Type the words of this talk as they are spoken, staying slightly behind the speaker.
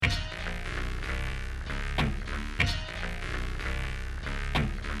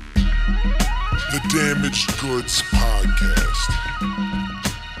The Damaged Goods Podcast.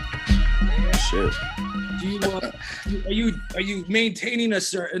 Shit. Are you maintaining a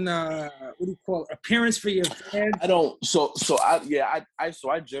certain what do you call it, appearance for your fans? I don't.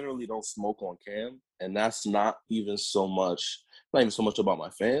 I generally don't smoke on cam, and that's not even so much. Not even so much about my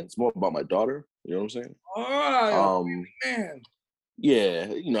fans. More about my daughter. You know what I'm saying? Oh man. Yeah,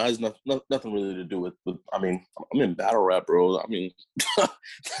 it has nothing really to do with. I mean, I'm in battle rap, bro. I mean,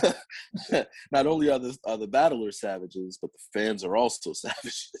 not only are the battlers savages, but the fans are also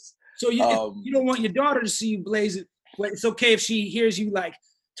savages. So you don't want your daughter to see you blaze it. But it's okay if she hears you like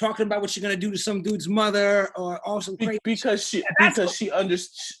talking about what you're gonna do to some dude's mother or also crazy. Because she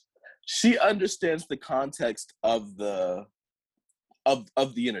understands the context of the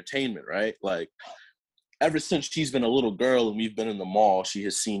entertainment, right? Like, ever since she's been a little girl and we've been in the mall, she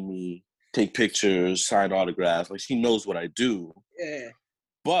has seen me take pictures, sign autographs. Like, she knows what I do. Yeah.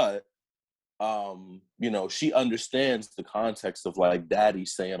 But, she understands the context of, like, daddy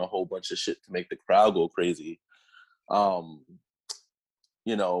saying a whole bunch of shit to make the crowd go crazy, in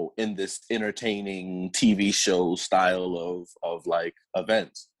this entertaining TV show style of like,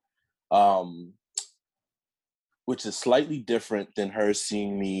 events. Which is slightly different than her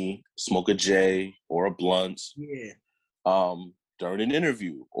seeing me smoke a J or a blunt, during an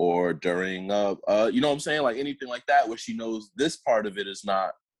interview or during you know what I'm saying, like anything like that, where she knows this part of it is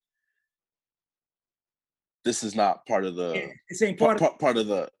not. This is not part of the. This ain't part of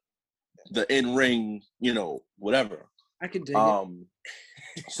the in ring, whatever. I can dig it.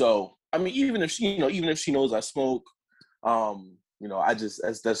 So I mean, even if she knows I smoke,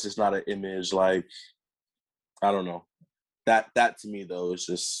 that's just not an image like. I don't know. That to me though is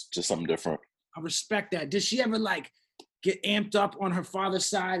just something different. I respect that. Did she ever like get amped up on her father's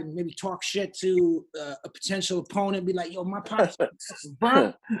side and maybe talk shit to a potential opponent? Be like, "Yo, my pops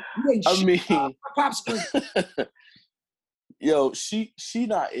burnt. I mean, my pops." Yo, she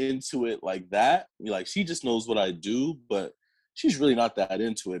not into it like that. Like, she just knows what I do, but she's really not that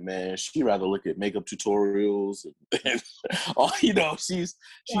into it, man. She'd rather look at makeup tutorials and she's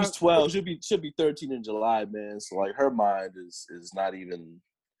 12. She'll be 13 in July, man. So like, her mind is not even.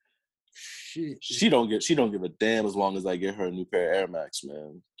 She don't give a damn as long as I get her a new pair of Air Max,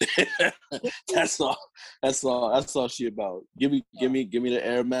 man. That's all she about. Give me the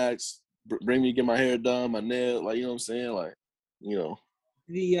Air Max. Bring me, get my hair done, my nail, like, you know what I'm saying, like,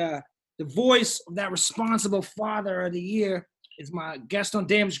 The voice of that responsible father of the year is my guest on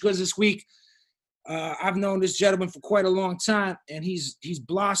Damaged Goods this week. I've known this gentleman for quite a long time, and he's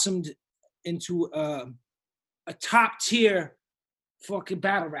blossomed into a top tier fucking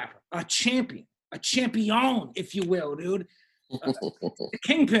battle rapper, a champion, if you will, dude. The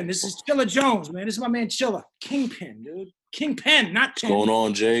Kingpin. This is Chilla Jones, man. This is my man Chilla. Kingpin, dude. Kingpin, not Pen. What's going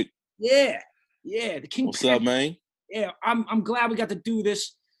on, Jake? Yeah, the Kingpin. What's up, man? Yeah, I'm glad we got to do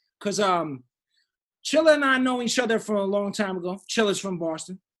this because Chilla and I know each other from a long time ago. Chilla's from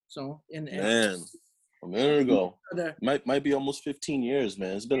Boston, so man, a minute ago. Might be almost 15 years,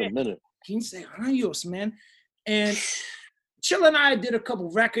 man. It's been a minute. 15 años, man. And Chilla and I did a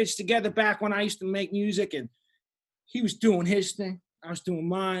couple records together back when I used to make music, and he was doing his thing, I was doing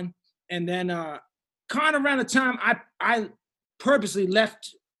mine, and then kind of around the time I purposely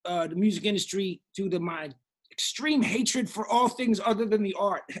left the music industry due to my extreme hatred for all things other than the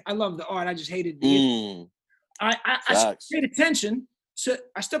art. I love the art. I just hated the I still paid attention. So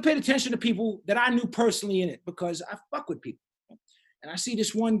I still paid attention to people that I knew personally in it because I fuck with people. And I see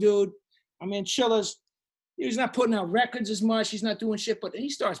this one dude, my man Chilla's, he's not putting out records as much. He's not doing shit, but then he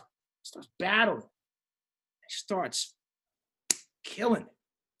starts battling. He starts killing it.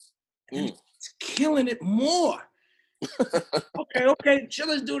 And he's killing it more. Okay,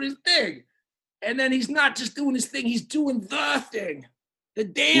 Chilla's doing his thing. And then he's not just doing his thing, he's doing the thing. The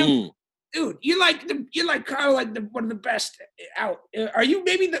damn dude. You're kind of like one of the best out. Are you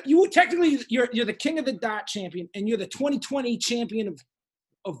maybe you're the king of the dot champion, and you're the 2020 champion of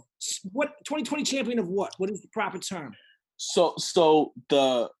what? 2020 champion of what? What is the proper term? So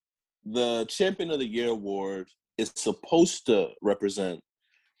the champion of the year award is supposed to represent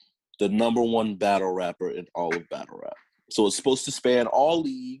the number one battle rapper in all of battle rap. So it's supposed to span all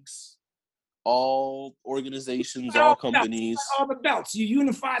leagues, all organizations, all companies. All the belts. You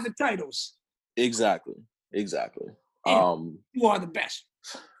unify the titles. Exactly. And you are the best.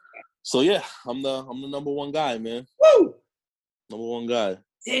 So yeah, I'm the number one guy, man. Woo! Number one guy.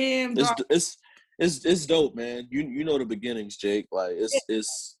 Damn. It's dope, man. You know the beginnings, Jake. Like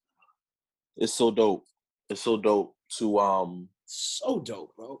it's so dope. It's so dope to so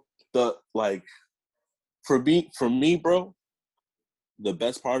dope, bro. For me, bro, the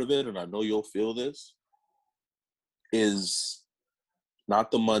best part of it, and I know you'll feel this, is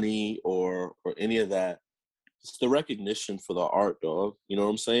not the money or any of that. It's the recognition for the art, dog. You know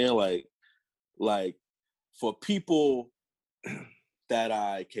what I'm saying? Like for people that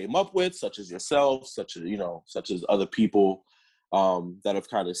I came up with, such as yourself, such as other people that have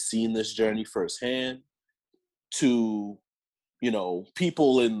kind of seen this journey firsthand, to,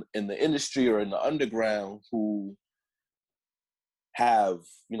 people in the industry or in the underground who have,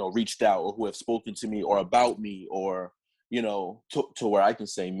 reached out or who have spoken to me or about me, or, to where I can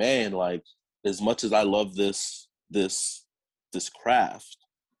say, man, like, as much as I love this craft,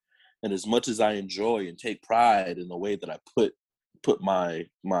 and as much as I enjoy and take pride in the way that I put my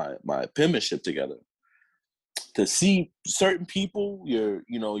penmanship together, to see certain people, your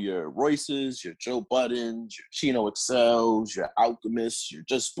Royces, your Joe Buttons, your Chino Excels, your Alchemists, your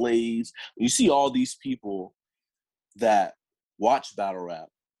Just Blades, you see all these people that watch battle rap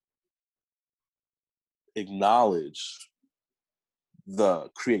acknowledge the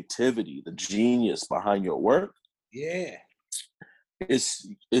creativity, the genius behind your work. Yeah. It's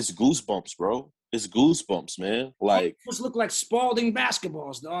goosebumps, bro. It's goosebumps, man. Like, those look like Spalding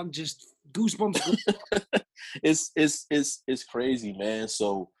basketballs, dog. Just goosebumps. It's crazy, man.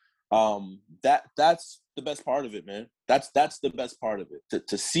 So that's the best part of it, man. That's the best part of it.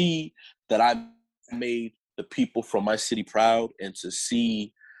 To see that I made the people from my city proud, and to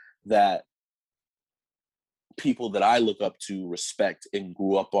see that people that I look up to, respect, and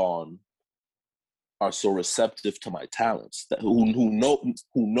grew up on are so receptive to my talents, that who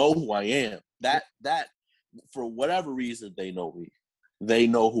know who I am. That for whatever reason, they know me. They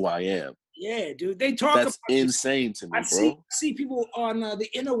know who I am. Yeah, dude. They talk. That's insane to me, bro. I see people on the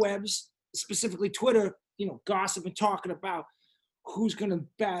interwebs, specifically Twitter, gossiping, talking about who's gonna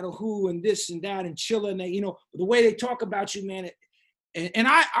battle who and this and that and chilling. The way they talk about you, man. And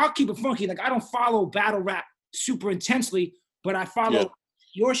I'll keep it funky. Like, I don't follow battle rap super intensely, but I follow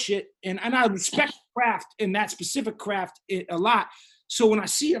your shit, and I respect craft and that specific craft a lot. So when I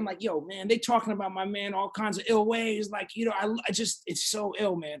see it, I'm like, yo, man, they talking about my man all kinds of ill ways. Like, I just, it's so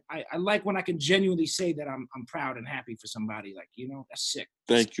ill, man. I like when I can genuinely say that I'm proud and happy for somebody. Like, that's sick.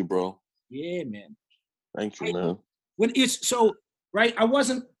 Thank you, bro. Yeah, man. Thank you, man. When it's so, right, I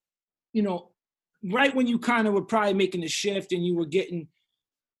wasn't, right when you kind of were probably making the shift and you were getting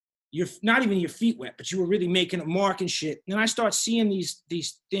not even your feet wet, but you were really making a mark and shit. And I start seeing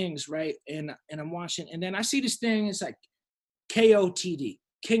these things, right? And I'm watching, and then I see this thing, it's like KOTD,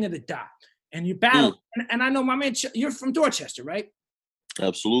 King of the Dot. And you battle, and I know my man, you're from Dorchester, right?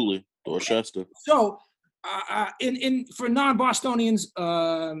 Absolutely, Dorchester. So, for non-Bostonians,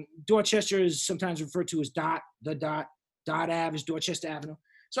 Dorchester is sometimes referred to as Dot Ave is Dorchester Avenue.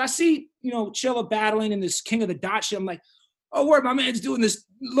 So I see, Chilla battling in this King of the Dot shit. I'm like, oh, word, my man's doing this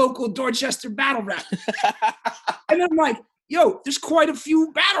local Dorchester battle rap. And I'm like, yo, there's quite a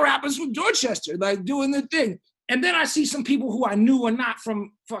few battle rappers from Dorchester, like, doing their thing. And then I see some people who I knew are not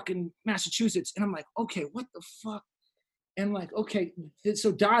from fucking Massachusetts. And I'm like, okay, what the fuck? And like, okay,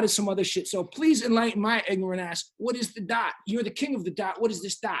 so Dot is some other shit. So please enlighten my ignorant ass. What is the Dot? You're the king of the Dot. What is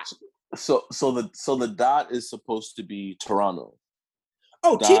this Dot? So the Dot is supposed to be Toronto.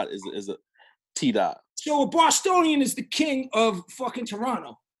 Oh, Dot is a T-Dot. So a Bostonian is the king of fucking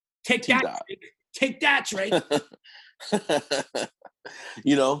Toronto. Take T-Dot. that, Drake. Take that, Drake.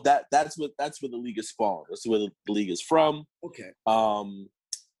 That's where the league is spawned. That's where the league is from. Okay.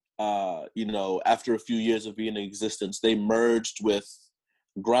 After a few years of being in existence, they merged with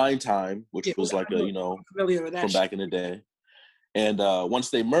Grind Time, which was like from back in the day. And once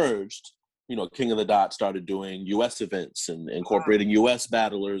they merged, King of the Dot started doing U.S. events and incorporating U.S.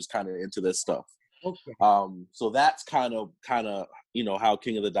 battlers kind of into this stuff. Okay. So that's kind of how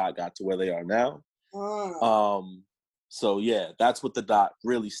King of the Dot got to where they are now. So yeah, that's what the Dot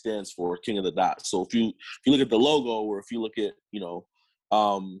really stands for, King of the Dot. So if you look at the logo, or if you look at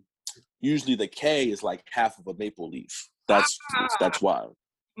usually the K is like half of a maple leaf. That's why.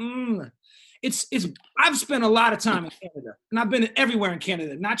 It's I've spent a lot of time in Canada, and I've been everywhere in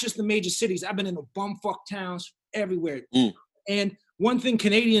Canada, not just the major cities. I've been in the bumfuck towns everywhere. And one thing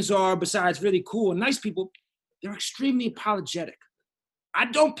Canadians are, besides really cool and nice people, they're extremely apologetic. I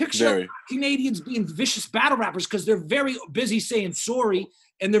don't picture Canadians being vicious battle rappers because they're very busy saying sorry,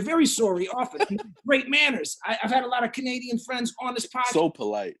 and they're very sorry often. Great manners. I've had a lot of Canadian friends on this podcast. So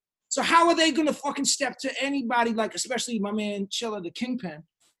polite. So how are they going to fucking step to anybody, like, especially my man Chilla, the Kingpin?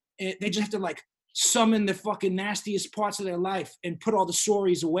 And they just have to, like, summon the fucking nastiest parts of their life and put all the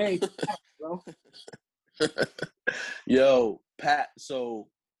sorries away. Bro. Yo, Pat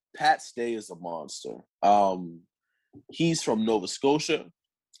Stay is a monster. he's from Nova Scotia.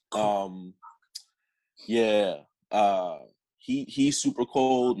 Yeah. He's super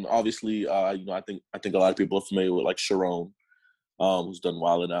cold, and obviously, you know, I think a lot of people are familiar with like Sharon, who's done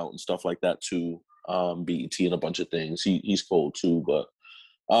Wild 'N Out and stuff like that too. BET and a bunch of things. He's cold too, but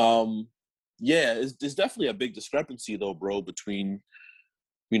yeah, there's definitely a big discrepancy though, bro, between,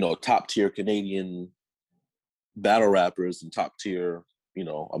 you know, top tier Canadian battle rappers and top tier, you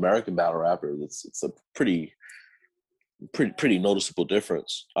know, American battle rappers. It's a pretty noticeable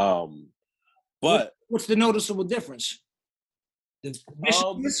difference. But what's the noticeable difference? The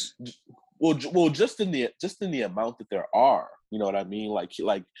well, just in the amount that there are, you know what I mean? Like,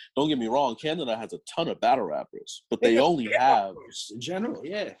 don't get me wrong, Canada has a ton of battle rappers, but they only have in general,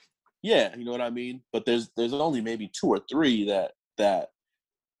 yeah, you know what I mean. But there's only maybe 2 or 3 that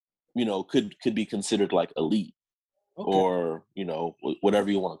you know could be considered like elite, or you know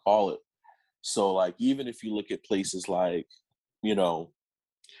whatever you want to call it. So like, even if you look at places like, you know,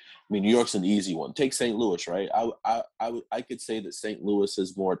 I mean, New York's an easy one. Take St. Louis, right? I could say that St. Louis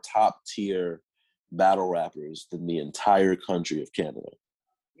has more top tier battle rappers than the entire country of Canada.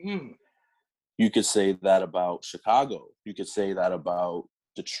 Mm. You could say that about Chicago. You could say that about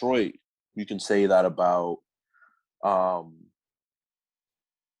Detroit. You can say that about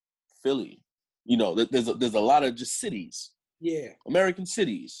Philly. You know, there's a lot of just cities, American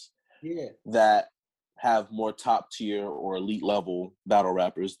cities, that have more top tier or elite level battle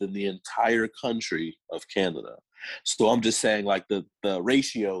rappers than the entire country of Canada. So I'm just saying, like, the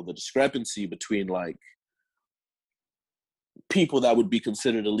ratio, the discrepancy between like people that would be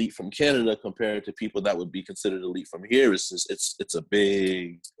considered elite from Canada compared to people that would be considered elite from here is just, it's a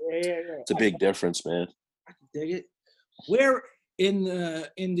big it's a big difference, man. I can dig it. Where in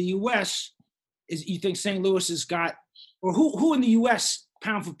the US is you think St. Louis has got, or who in the US,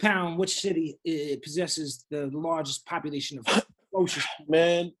 pound for pound, which city possesses the largest population of ferocious?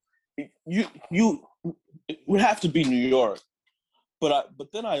 Man, you it would have to be New York, but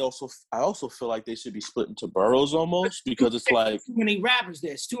then I also feel like they should be split into boroughs almost, because it's like too many rappers.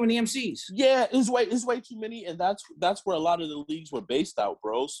 There's too many MCs. Yeah, it's way too many, and that's where a lot of the leagues were based out,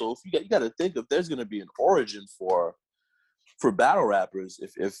 bro. So if you got to think, if there's gonna be an origin for battle rappers,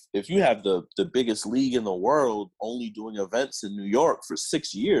 if you have the biggest league in the world only doing events in New York for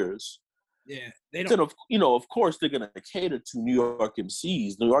 6 years, they don't. Then of course they're gonna cater to New York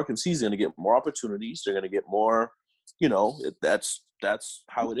MCs. New York MCs are gonna get more opportunities. They're gonna get more. You know, that's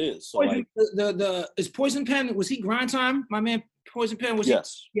how it is. So Poison, like is Poison Pen, was he Grind Time? My man Poison Pen, was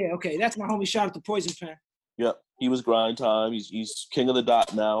yes. He? Yeah, okay, that's my homie. Shout out to Poison Pen. Yep, he was Grind Time. He's King of the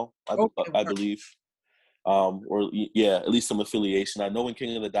Dot now, I believe. Or at least some affiliation. I know when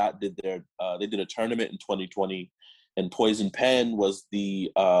King of the Dot did they did a tournament in 2020, and Poison Pen was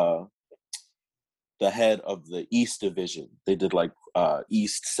the head of the East Division. They did like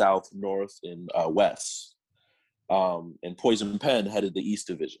East, South, North, and West. And Poison Pen headed the East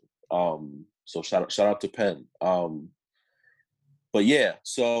Division. So shout out to Penn. But yeah,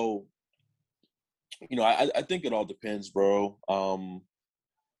 so you know, I think it all depends, bro.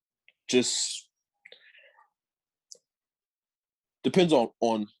 Just depends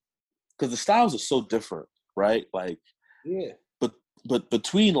on because the styles are so different, right? Like, but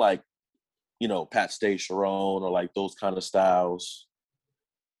between like, you know, Pat Stay, Sharon, or like those kind of styles,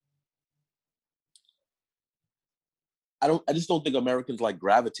 I just don't think Americans like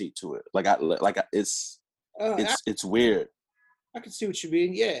gravitate to it. It's weird. I can see what you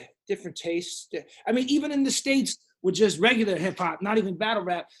mean. Yeah, different tastes. I mean, even in the States with just regular hip hop, not even battle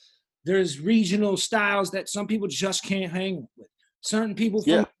rap, there's regional styles that some people just can't hang with. Certain people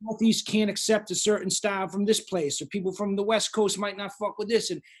from the Northeast can't accept a certain style from this place, or people from the West Coast might not fuck with this.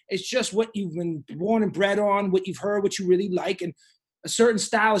 And it's just what you've been born and bred on, what you've heard, what you really like. And a certain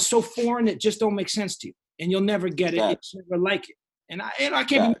style is so foreign it just don't make sense to you, and you'll never get it. You'll never like it. And I can't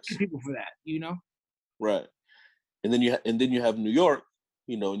be mad at people for that, you know. Right. And then you have New York,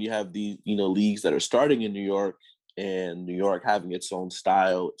 you know, and you have these, you know, leagues that are starting in New York, and New York having its own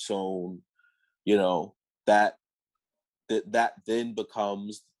style, its own, you know, that then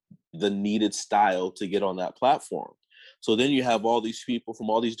becomes the needed style to get on that platform. So then you have all these people from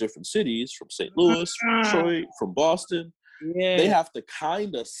all these different cities, from St. Louis, from Detroit, from Boston. Yeah. They have to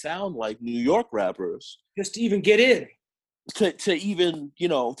kind of sound like New York rappers just to even get in. To even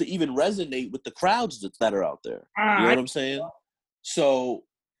resonate with the crowds that are out there. You know what I'm saying? So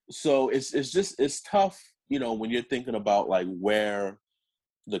it's tough, you know, when you're thinking about like where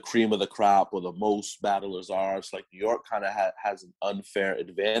the cream of the crop or the most battlers are. It's like New York kind of has an unfair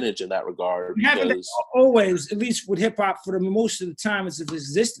advantage in that regard. Because always, at least with hip hop, for the most of the time, it's of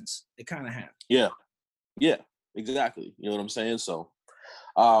existence. They kind of have. Yeah. exactly. You know what I'm saying? So,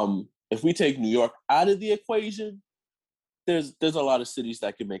 if we take New York out of the equation, there's a lot of cities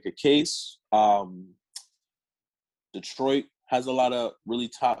that can make a case. Detroit has a lot of really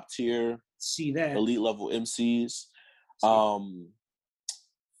top tier, See that? elite level MCs. Um,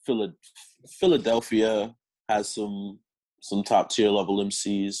 Philadelphia has some top tier level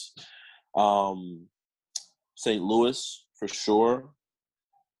MCs. St. Louis for sure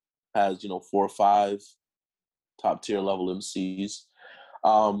has 4 or 5 top tier level MCs.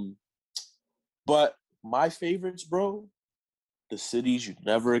 But my favorites, bro, the cities you'd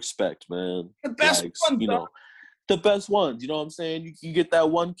never expect, man. The best Like, one, the best ones. You know what I'm saying? You get that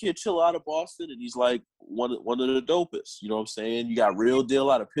one kid chill out of Boston, and he's like one of the dopest. You know what I'm saying? You got Real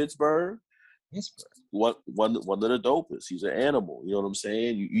Deal out of Pittsburgh. One of the dopest. He's an animal. You know what I'm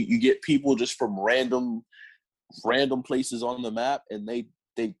saying? You get people just from random places on the map, and they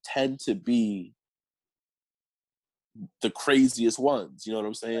tend to be the craziest ones. You know what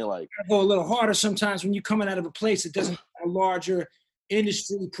I'm saying? Like, I go a little harder sometimes when you're coming out of a place that doesn't have a larger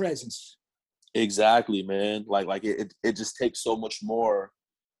industry presence. Exactly, man. Like it just takes so much more,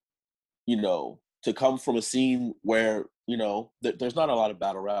 to come from a scene where, there's not a lot of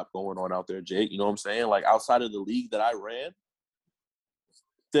battle rap going on out there, Jake. You know what I'm saying? Like, outside of the league that I ran,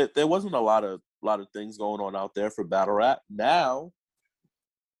 there wasn't a lot of things going on out there for battle rap. Now,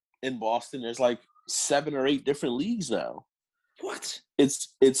 in Boston, there's like 7 or 8 different leagues now. What?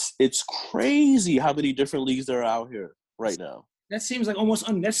 It's crazy how many different leagues there are out here right now. That seems like almost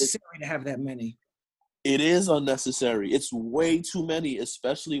unnecessary to have that many. It is unnecessary. It's way too many,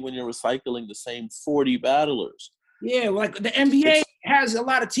 especially when you're recycling the same 40 battlers. Yeah, like the NBA has a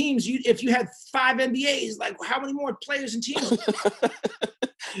lot of teams. If you had 5 NBAs, like how many more players and teams?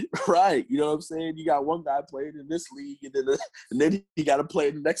 Right. You know what I'm saying? You got one guy playing in this league, and then he got to play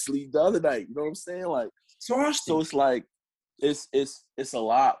in the next league the other night. You know what I'm saying? Like, so it's like it's a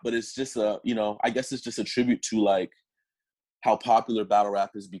lot, but it's just I guess it's just a tribute to like how popular battle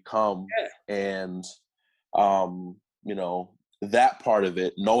rap has become, and that part of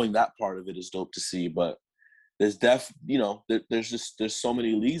it, knowing that part of it is dope to see. But there's there's so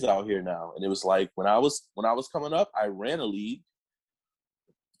many leagues out here now, and it was like when I was coming up, I ran a league,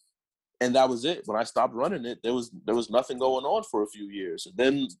 and that was it. When I stopped running it, there was nothing going on for a few years, and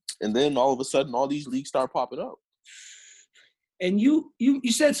then all of a sudden, all these leagues start popping up. And you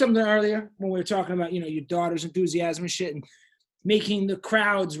said something earlier when we were talking about your daughter's enthusiasm and shit, and making the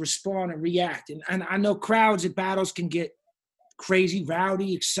crowds respond and react. And I know crowds at battles can get crazy,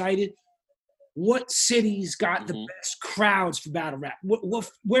 rowdy, excited. What cities got the best crowds for battle rap?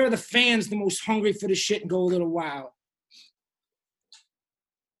 Where are the fans the most hungry for the shit and go a little wild?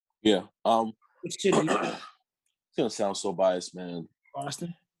 Yeah. Which city? It's gonna sound so biased, man.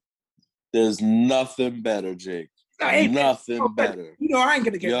 Boston. There's nothing better, Jake. Nothing better. I ain't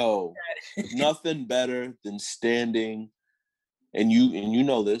gonna get nothing better than standing. And you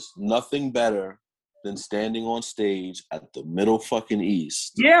know this, nothing better than standing on stage at the Middle fucking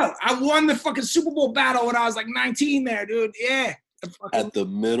East. Yeah, I won the fucking Super Bowl battle when I was like 19 there, dude. Yeah. At the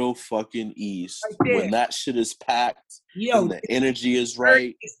Middle fucking East. Right, when that shit is packed, and the energy is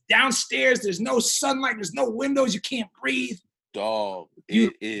right. It's downstairs, there's no sunlight, there's no windows, you can't breathe. Dog,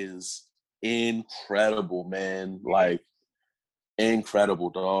 it is incredible, man. Like, incredible,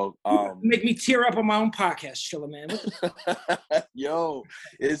 dog. Make me tear up on my own podcast, Chilla, man. Yo,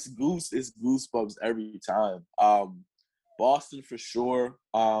 it's goosebumps every time. Boston for sure.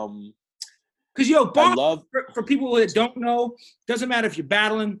 Because Boston, for people that don't know, doesn't matter if you're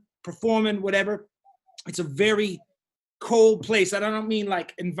battling, performing, whatever. It's a very cold place. I don't mean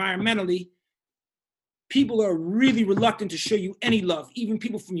like environmentally. People are really reluctant to show you any love, even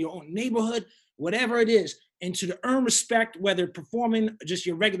people from your own neighborhood, whatever it is. And to earn respect, whether performing just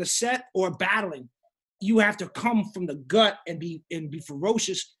your regular set or battling, you have to come from the gut and be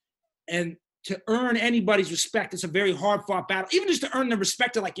ferocious. And to earn anybody's respect, it's a very hard fought battle. Even just to earn the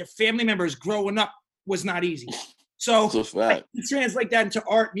respect of like your family members growing up was not easy. So to translate that into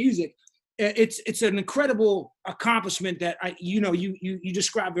art, music, it's an incredible accomplishment that you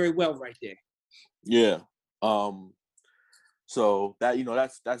described very well right there. Yeah. So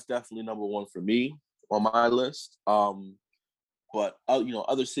that that's definitely number one for me on my list. But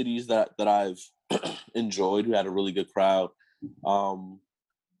other cities that I've enjoyed who had a really good crowd.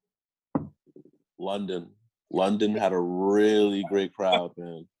 London had a really great crowd,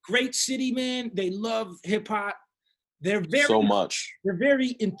 man. Great city, man. They love hip hop. They're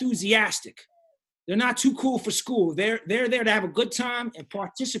very enthusiastic. They're not too cool for school. They're there to have a good time and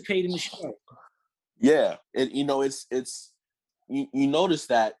participate in the show. Yeah, and it's you notice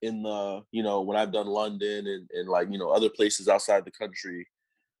that in the, you know, when I've done London and like, you know, other places outside the country,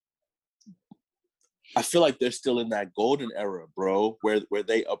 I feel like they're still in that golden era, bro, where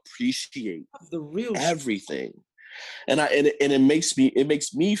they appreciate The real everything. And it makes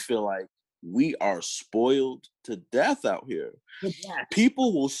me feel like we are spoiled to death out here.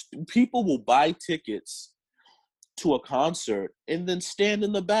 People will buy tickets to a concert and then stand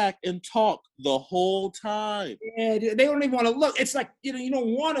in the back and talk the whole time. Yeah, they don't even want to look. It's like, you know, you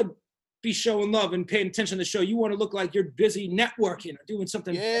don't want to be showing love and paying attention to the show. You want to look like you're busy networking or doing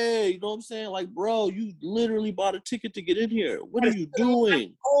something. Yeah, you know what I'm saying? Like, bro, you literally bought a ticket to get in here. What are you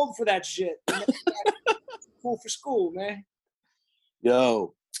doing? Old for that shit. Cool for school, man.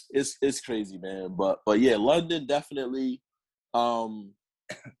 Yo, it's crazy, man. But yeah, London definitely.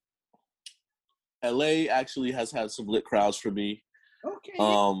 LA actually has had some lit crowds for me. Okay.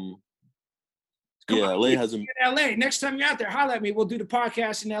 Yeah, LA hasn't. In LA, next time you're out there, holler at me. We'll do the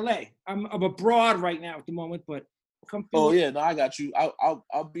podcast in LA. I'm abroad right now at the moment, but come through. Oh yeah, no, I got you.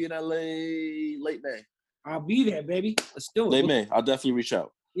 I'll be in LA late May. I'll be there, baby. Let's do it. Late May. I'll definitely reach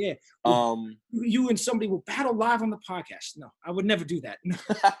out. Yeah. You and somebody will battle live on the podcast. No, I would never do that. No.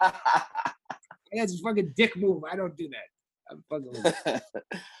 That's a fucking dick move. I don't do that. I'm fucking.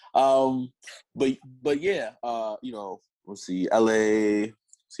 But yeah, you know, let's see, LA.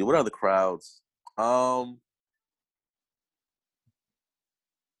 See what are the crowds?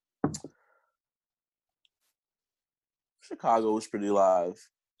 Chicago was pretty live.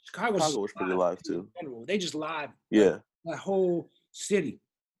 Chicago was pretty live too. They just live. Yeah. That whole city.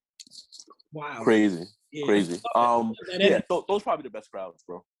 Wow. Crazy. Yeah. Crazy. Yeah, those probably the best crowds,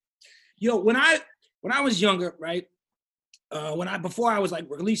 bro. Yo, when I was younger, right? Before I was like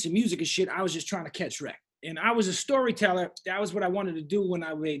releasing music and shit, I was just trying to catch wreck. And I was a storyteller. That was what I wanted to do when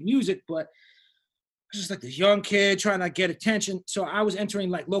I made music, but I was just like this young kid trying to get attention. So I was entering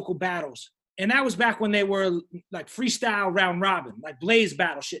like local battles. And that was back when they were like freestyle round robin, like Blaze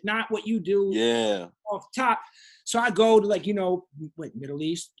battle shit, not what you do off the top. So I go to like, you know, Middle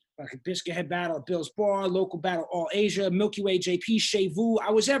East, like a Biscuit Head battle at Bill's Bar, local battle All Asia, Milky Way, JP, Chez Vous.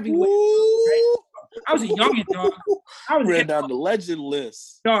 I was everywhere. Right? I was a youngin', dog. I was ran down the legend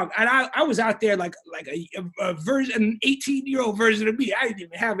list, dog. And I was out there like a version, an 18-year-old version of me. I didn't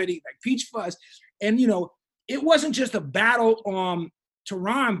even have any like Peach Fuzz. And you know, it wasn't just a battle to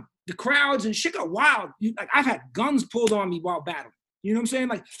rhyme. The crowds and shit got wild. Like I've had guns pulled on me while battling. You know what I'm saying?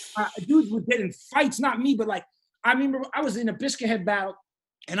 Like dudes would get in fights, not me, but like I remember I was in a Biscuit Head battle,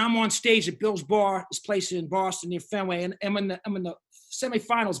 and I'm on stage at Bill's Bar, this place in Boston near Fenway, and I'm in the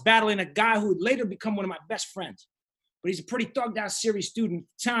semifinals battling a guy who would later become one of my best friends. But he's a pretty thugged out, serious student. At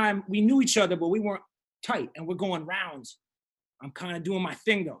the time, we knew each other, but we weren't tight, and we're going rounds. I'm kind of doing my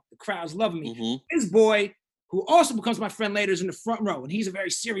thing though. The crowd's loving me. Mm-hmm. His boy, who also becomes my friend later, is in the front row, and he's a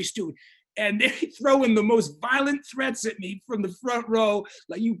very serious student. And they throw in the most violent threats at me from the front row,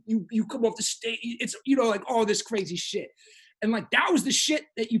 like you come off the stage. It's, you know, like all this crazy shit. And like that was the shit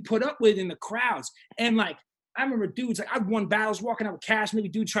that you put up with in the crowds. And like I remember dudes, like I've won battles walking out with cash, maybe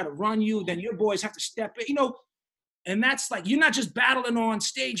dude try to run you, then your boys have to step in, you know. And that's like, you're not just battling on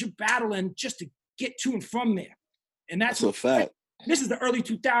stage, you're battling just to get to and from there. And that's a fact. This is the early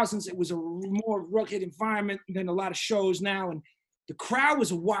 2000s. It was a more rugged environment than a lot of shows now. And the crowd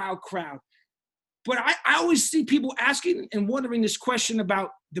was a wild crowd. But I always see people asking and wondering this question about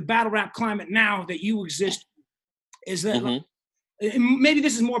the battle rap climate now that you exist. Is that like, maybe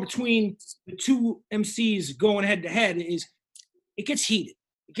this is more between the two MCs going head to head, is it gets heated.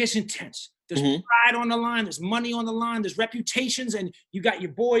 It gets intense. There's pride on the line. There's money on the line. There's reputations. And you got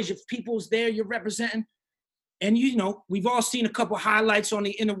your boys, your peoples there you're representing. And, you know, we've all seen a couple highlights on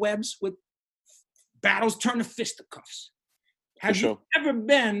the interwebs with battles turn to fisticuffs. Have you ever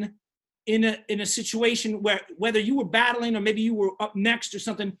been in a situation where, whether you were battling or maybe you were up next or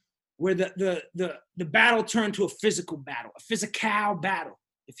something, where the battle turned to a physical battle, a physical battle,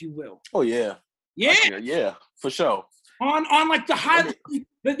 if you will? Oh, yeah. Yeah? Yeah, for sure. On like the high,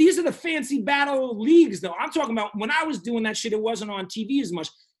 these are the fancy battle leagues, though. I'm talking about when I was doing that shit, it wasn't on TV as much.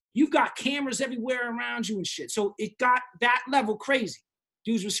 You've got cameras everywhere around you and shit. So it got that level crazy.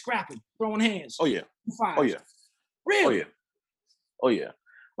 Dudes were scrapping, throwing hands. Oh, yeah. Oh, yeah. Really? Oh, yeah.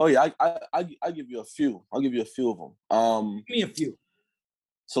 Oh, yeah. I give you a few. I'll give you a few of them. Give me a few.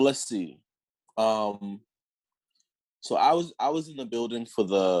 So let's see. So I was in the building for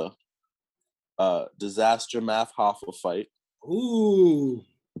the Disaster Math Hoffa fight. Ooh.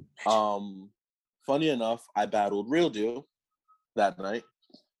 Funny enough, I battled Real Deal that night.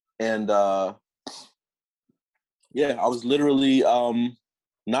 And yeah, I was literally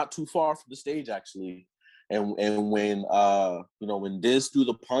not too far from the stage actually. and when you know, when Diz threw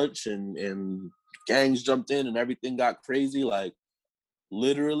the punch and gangs jumped in and everything got crazy, like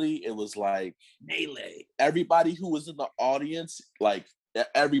literally it was like melee. Everybody who was in the audience, like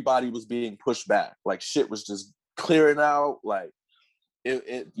everybody was being pushed back. Like shit was just clearing out. Like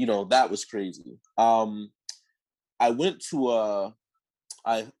it you know, that was crazy. I went to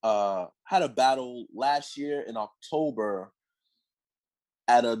I had a battle last year in October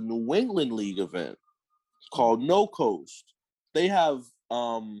at a New England League event called No Coast. They have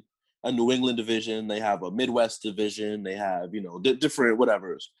a New England division, they have a Midwest division, they have, you know, different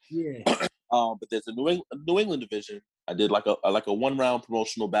whatevers. Yeah. But there's a New England division. I did like a 1-round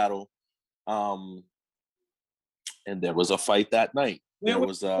promotional battle. And there was a fight that night. Where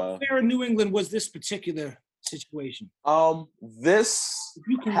in New England was this particular situation? This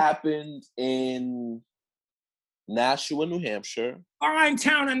happened in Nashua, New Hampshire. Fine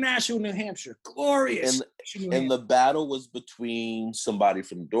town in Nashua, New Hampshire. Glorious. And the battle was between somebody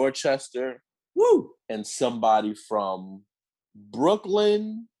from Dorchester, woo, and somebody from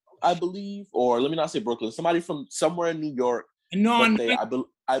Brooklyn, I believe, or let me not say Brooklyn. Somebody from somewhere in New York.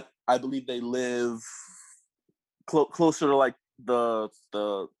 I believe they live closer to like the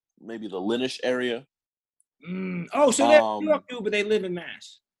maybe the Lynnish area. Oh, so they're New York too, but they live in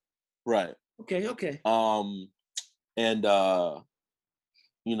Mass. Right. Okay. And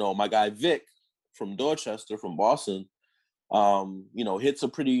you know, my guy Vic from Dorchester, from Boston, you know, hits a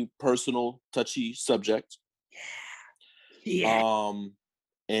pretty personal, touchy subject. Yeah.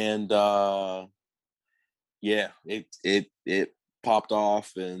 And yeah, it popped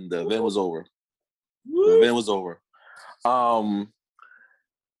off, and the event was over. The event was over.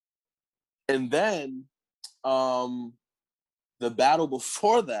 And then the battle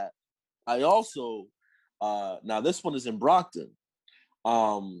before that, I also now this one is in Brockton.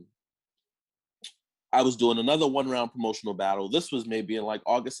 I was doing another 1-round promotional battle. This was maybe in like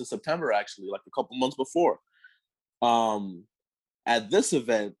August or September, actually, like a couple months before. At this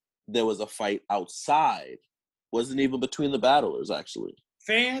event, there was a fight outside. Wasn't even between the battlers, actually.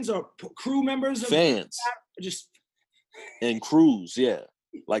 Fans or crew members? Fans. And crews, yeah.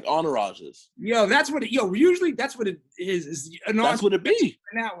 Like entourages. Yo, that's what it, usually that's what it is that's what it be.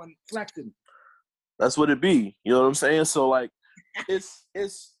 That one flexing. That's what it be. You know what I'm saying? So like it's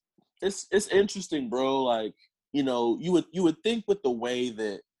interesting, bro. Like, you know, you would think with the way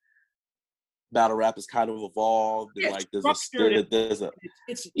that battle rap has kind of evolved, and like there's a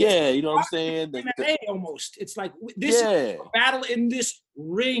yeah, you know what I'm saying? MMA almost. It's like this is a battle in this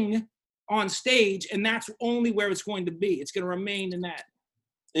ring on stage, and that's only where it's going to be. It's going to remain in that.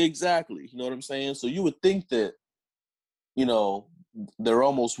 Exactly. You know what I'm saying? So you would think that, you know, there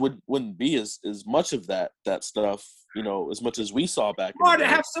almost wouldn't be as much of that stuff, you know, as much as we saw back in the day. To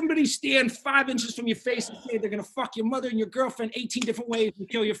have somebody stand 5 inches from your face and say they're gonna fuck your mother and your girlfriend 18 different ways and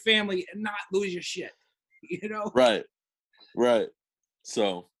kill your family and not lose your shit, you know? Right.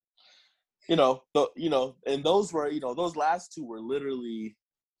 So, you know, and those were, you know, those last two were literally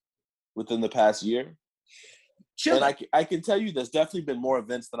within the past year. And I can tell you there's definitely been more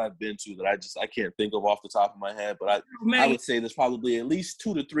events that I've been to that I can't think of off the top of my head, but I would say there's probably at least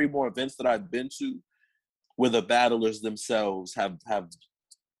 2 to 3 more events that I've been to where the battlers themselves have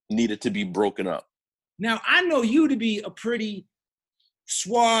needed to be broken up. Now, I know you to be a pretty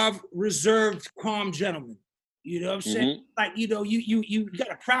suave, reserved, calm gentleman. You know what I'm saying? Mm-hmm. Like, you know, you got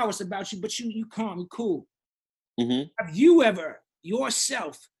a prowess about you, but you calm, you cool. Mm-hmm. Have you ever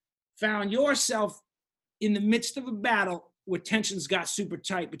found yourself in the midst of a battle where tensions got super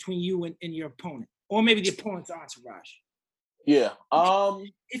tight between you and your opponent, or maybe the opponent's entourage? Yeah.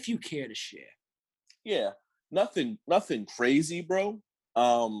 If you care to share. Yeah. Nothing crazy, bro.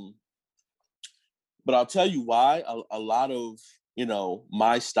 But I'll tell you why. A lot of, you know,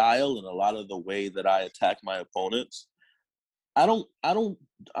 my style and a lot of the way that I attack my opponents, I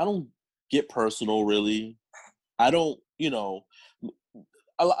don't get personal, really. I don't, you know,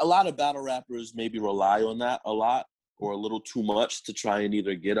 a lot of battle rappers maybe rely on that a lot, or a little too much, to try and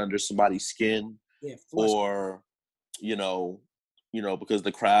either get under somebody's skin, or, you know, because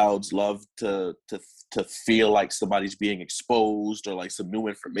the crowds love to feel like somebody's being exposed, or like some new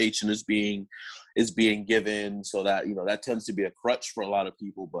information is being given, so that, you know, that tends to be a crutch for a lot of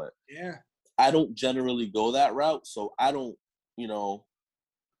people. But yeah, I don't generally go that route, so I don't, you know,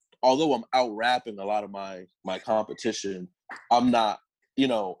 although I'm out rapping a lot of my competition, I'm not, you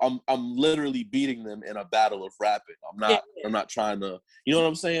know, I'm literally beating them in a battle of rapping. I'm not trying to, you know what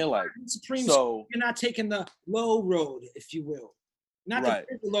I'm saying? Like, Supreme, so you're not taking the low road, if you will. Not the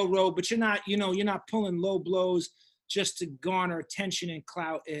low road, but you're not pulling low blows just to garner attention and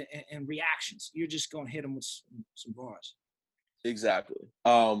clout and reactions. You're just gonna hit them with some bars. Exactly.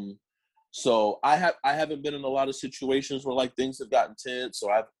 So I haven't been in a lot of situations where like things have gotten tense. So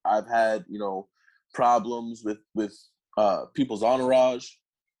I've had, you know, problems with people's entourage.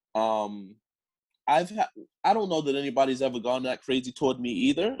 I don't know that anybody's ever gone that crazy toward me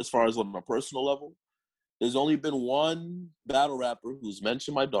either, as far as on a personal level. There's only been one battle rapper who's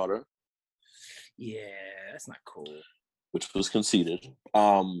mentioned my daughter. Yeah, that's not cool. Which was conceded.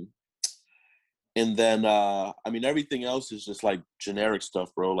 And then, I mean, everything else is just like generic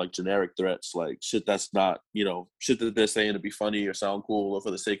stuff, bro. Like generic threats, like shit that's not, you know, shit that they're saying to be funny or sound cool or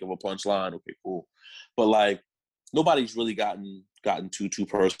for the sake of a punchline. Okay, cool. But like, nobody's really gotten too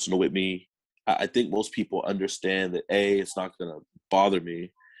personal with me. I think most people understand that A, it's not gonna bother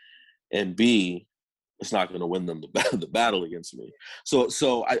me, and B, it's not gonna win them the battle against me.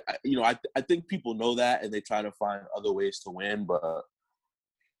 So I think people know that and they try to find other ways to win, but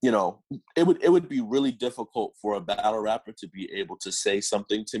you know, it would be really difficult for a battle rapper to be able to say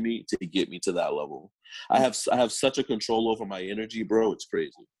something to me to get me to that level. I have such a control over my energy, bro. It's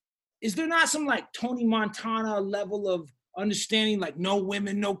crazy. Is there not some like Tony Montana level of understanding, like no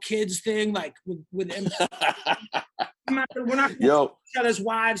women, no kids thing, like with we're not gonna kill each other's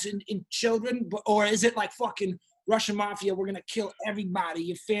wives and children, or is it like fucking Russian mafia? We're gonna kill everybody,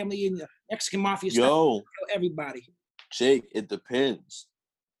 your family and the Mexican mafia. Kill everybody. Jake, it depends.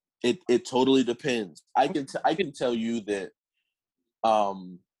 It totally depends. I can tell you that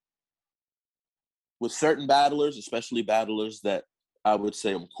with certain battlers, especially battlers that I would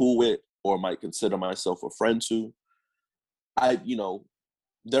say I'm cool with or might consider myself a friend to,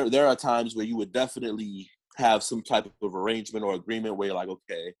 there are times where you would definitely have some type of arrangement or agreement where you're like,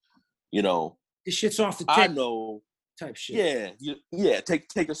 okay, you know, this shit's off the table. I know type shit. Yeah.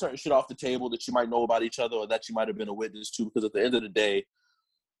 Take a certain shit off the table that you might know about each other or that you might have been a witness to, because at the end of the day,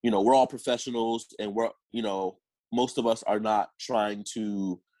 you know, we're all professionals and we're, you know, most of us are not trying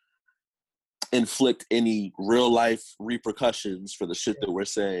to inflict any real life repercussions for the shit that we're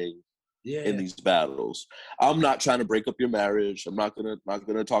saying in these battles. I'm not trying to break up your marriage. I'm not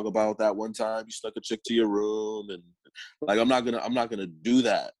gonna talk about that one time you snuck a chick to your room, and like I'm not gonna do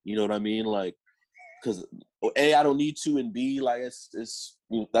that. You know what I mean? Like, because A, I don't need to, and B, like it's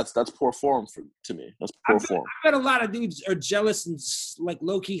you know, that's poor form to me. That's poor form. I bet a lot of dudes are jealous and like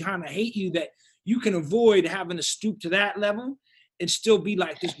low key kind of hate you that you can avoid having to stoop to that level and still be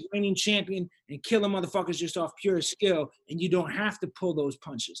like this reigning champion and killing motherfuckers just off pure skill, and you don't have to pull those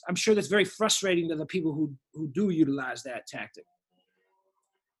punches. I'm sure that's very frustrating to the people who do utilize that tactic.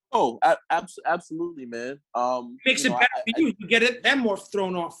 Oh, absolutely, man. Makes it better for you. You get it. They're more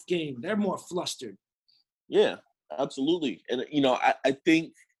thrown off game. They're more flustered. Yeah, absolutely. And you know, I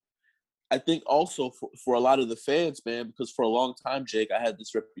think also for a lot of the fans, man, because for a long time, Jake, I had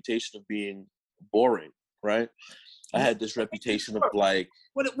this reputation of being boring, right? I had this reputation of like.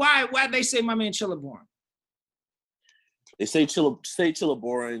 Why they say my man Chilla boring? They say Chilla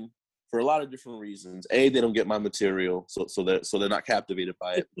boring for a lot of different reasons. A, they don't get my material, so they're not captivated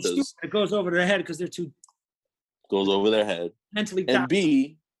by it. Because it goes over their head because they're too. Goes over their head. Mentally. And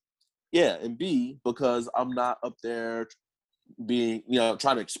B, because I'm not up there being, you know,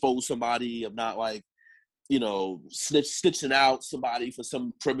 trying to expose somebody. I'm not like, you know, snitching out somebody for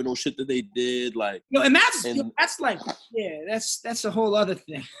some criminal shit that they did. Like, no, and that's like, that's a whole other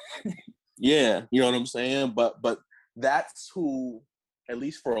thing. Yeah, you know what I'm saying? But that's who, at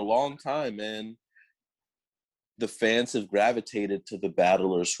least for a long time, man, the fans have gravitated to the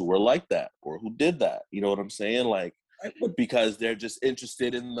battlers who were like that or who did that. You know what I'm saying? Like, because they're just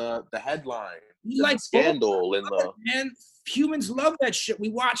interested in the headline, like the scandal, and the. Man, humans love that shit. We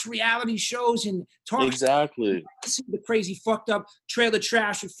watch reality shows and talk. Exactly. See the crazy fucked up trailer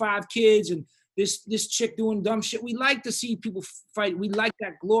trash with 5 kids and this chick doing dumb shit. We like to see people fight. We like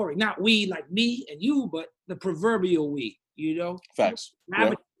that glory. Not we, like me and you, but the proverbial we. You know. Facts.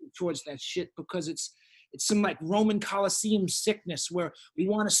 Towards that shit because it's some like Roman Colosseum sickness where we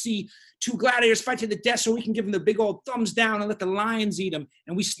want to see 2 gladiators fight to the death so we can give them the big old thumbs down and let the lions eat them,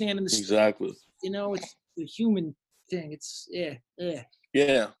 and we stand in the exactly. You know, it's the human thing. It's yeah.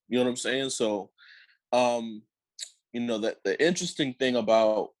 You know what I'm saying? So, you know, that the interesting thing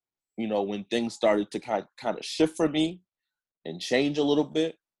about, you know, when things started to kind of shift for me and change a little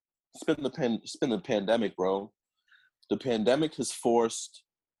bit, it's been the pandemic, bro. The pandemic has forced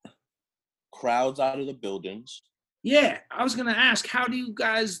crowds out of the buildings. Yeah, I was gonna ask, how do you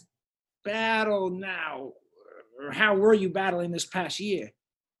guys battle now, or how were you battling this past year?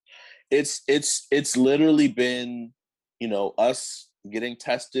 It's literally been, you know, us getting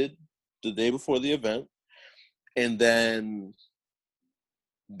tested the day before the event, and then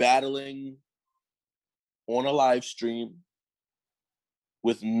battling on a live stream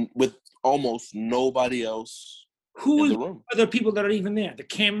with almost nobody else Who in is the room. other people that are even there? The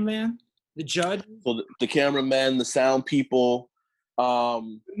cameraman, the judge. So the cameraman, the sound people,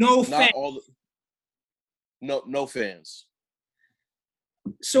 No not fans. all. No fans.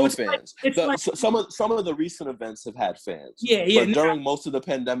 So No it's fans. like, Some of the recent events have had fans. Yeah. But during most of the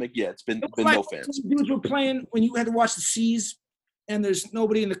pandemic, it's been like no fans. dudes were playing when you had to watch the C's, and there's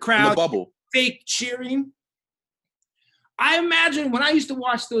nobody in the In crowd. the bubble. Fake cheering. I imagine when I used to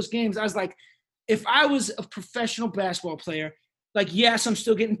watch those games, I was like, if I was a professional basketball player, like, yes, I'm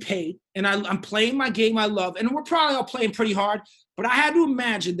still getting paid, and I'm playing my game I love, and we're probably all playing pretty hard, but I had to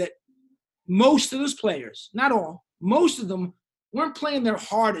imagine that most of those players, not all, most of them weren't playing their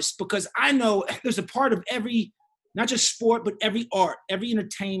hardest, because I know there's a part of every, not just sport, but every art, every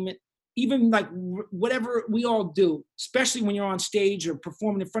entertainment, even like whatever we all do, especially when you're on stage or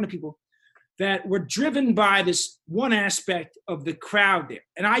performing in front of people, that we're driven by this one aspect of the crowd there.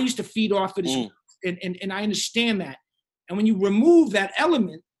 And I used to feed off of this, and I understand that. And when you remove that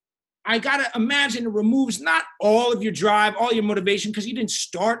element, I got to imagine it removes not all of your drive, all your motivation, because you didn't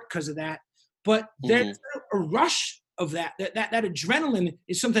start because of that, but there's a rush of that adrenaline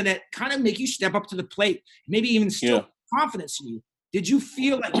is something that kind of make you step up to the plate, maybe even still confidence in you. Did you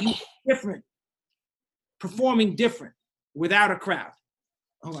feel like you were different, performing different without a crowd?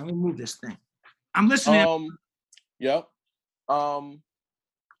 Hold on, let me move this thing. I'm listening. Yep. I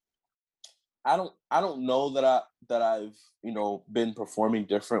don't know that I've been performing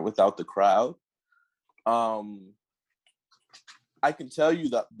different without the crowd. I can tell you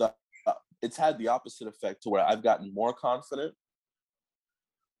that it's had the opposite effect, to where I've gotten more confident,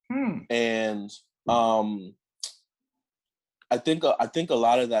 and I think a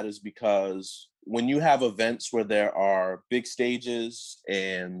lot of that is because when you have events where there are big stages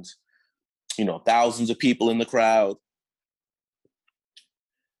and thousands of people in the crowd,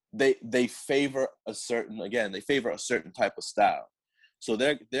 they favor a certain type of style. So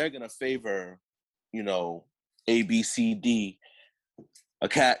they're gonna favor, A, B, C, D. A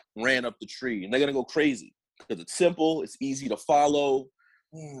cat ran up the tree, and they're gonna go crazy because it's simple, it's easy to follow.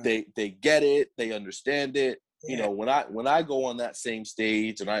 They get it, they understand it. Yeah. When I go on that same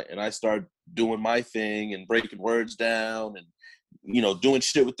stage and I start doing my thing and breaking words down and doing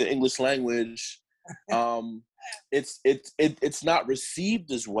shit with the English language, it's not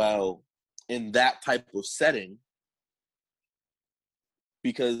received as well in that type of setting,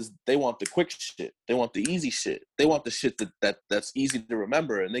 because they want the quick shit, they want the easy shit, they want the shit that's easy to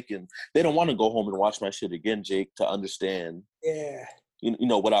remember, and they don't want to go home and watch my shit again, Jake, to understand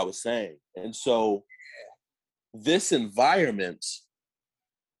what I was saying. And so this environment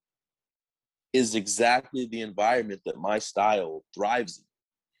is exactly the environment that my style thrives in.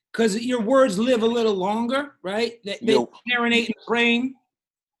 Because your words live a little longer, right? They marinate in the brain.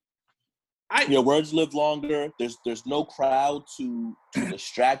 Your words live longer. There's no crowd to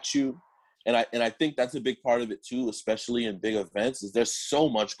distract you, and I think that's a big part of it too, especially in big events. Is there's so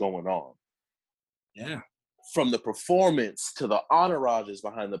much going on. Yeah. From the performance to the entourages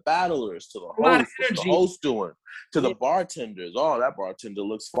behind the battlers to the host, what's the host doing, to the bartenders. Oh, that bartender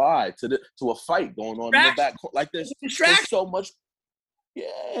looks fly. To a fight going on in the back. Like there's so much.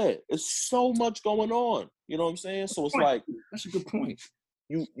 Yeah, it's so much going on. You know what I'm saying? So it's like, that's a good point.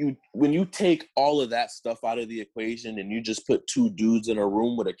 You when you take all of that stuff out of the equation and you just put two dudes in a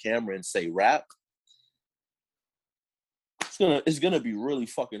room with a camera and say rap, it's gonna be really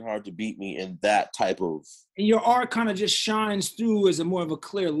fucking hard to beat me in that type of. And your art kind of just shines through as a more of a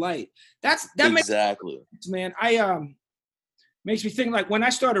clear light. That exactly makes sense, man. Makes me think, like, when I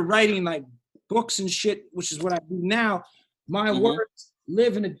started writing like books and shit, which is what I do now, my words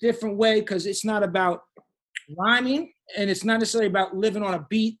live in a different way, because it's not about rhyming, and it's not necessarily about living on a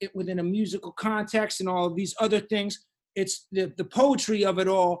beat within a musical context and all of these other things. It's the poetry of it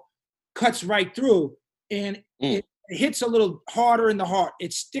all cuts right through, and it hits a little harder in the heart.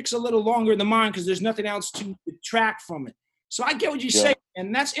 It sticks a little longer in the mind because there's nothing else to detract from it. So I get what you say,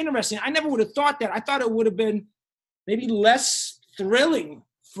 and that's interesting. I never would have thought that. I thought it would have been maybe less thrilling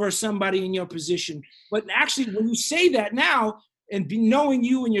for somebody in your position. But actually, when you say that now, and knowing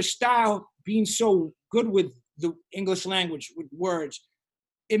you and your style being so good with the English language, with words,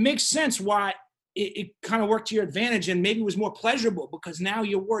 it makes sense why it kind of worked to your advantage, and maybe was more pleasurable, because now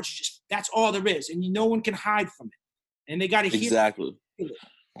your words that's all there is, and no one can hide from it, and they got to hear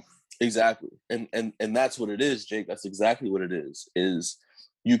exactly. And that's what it is, Jake. That's exactly what it is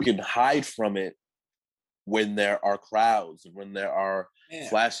you can hide from it when there are crowds and when there are Yeah.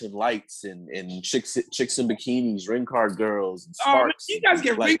 flashing lights and chicks in bikinis, ring card girls, and Oh, man, sparks. you guys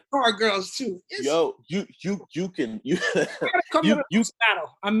get ring like, card girls too. yo, you can I gotta come to the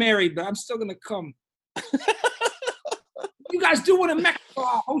battle. I'm married, but I'm still gonna come. You guys do one in Mexico,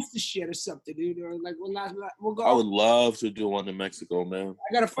 I'll host the shit or something, dude. Or like we'll go. I would love to do one in Mexico, man.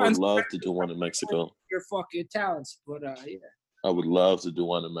 I gotta I find would love to do one in Mexico. your fucking talents, but yeah. I would love to do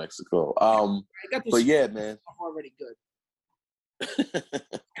one in Mexico. I got this But yeah, man. Already good.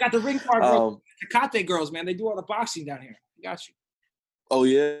 I got the ring card girls, the Tecate girls, man. They do all the boxing down here. I got you. Oh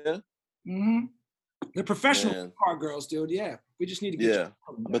yeah. Mm-hmm. They're professional ring card girls, dude. Yeah, we just need to get. Yeah,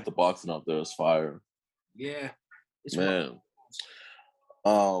 I bet the boxing out there is fire. Yeah, it's man.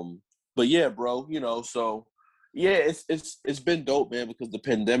 But yeah, bro. You know, so yeah, it's been dope, man, because the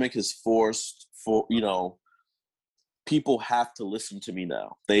pandemic has forced people have to listen to me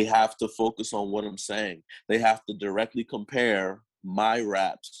now. They have to focus on what I'm saying. They have to directly compare my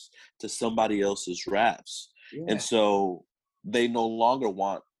raps to somebody else's raps. Yeah. And so they no longer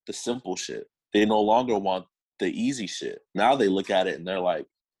want the simple shit. They no longer want the easy shit. Now they look at it and they're like,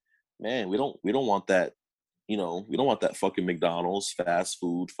 man, we don't want that, we don't want that fucking McDonald's fast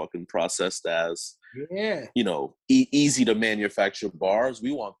food fucking processed as, easy to manufacture bars.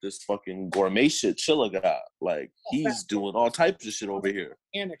 We want this fucking gourmet shit Chilla got. Like, he's doing all types of shit over here.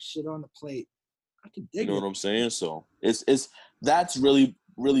 Organic shit on the plate. I can dig it. You know what I'm saying? So that's really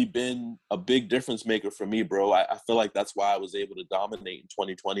been a big difference maker for me, bro. I feel like that's why I was able to dominate in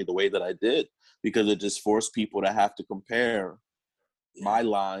 2020 the way that I did, because it just forced people to have to compare my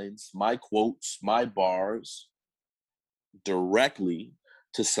lines, my quotes, my bars directly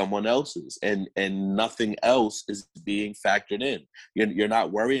to someone else's, and nothing else is being factored in. You're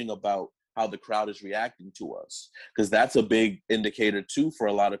not worrying about how the crowd is reacting to us, because that's a big indicator too for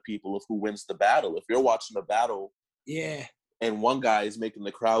a lot of people of who wins the battle. If you're watching a battle, and one guy is making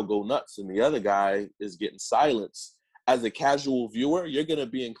the crowd go nuts and the other guy is getting silence, as a casual viewer, you're gonna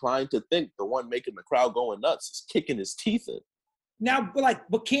be inclined to think the one making the crowd going nuts is kicking his teeth in. Now,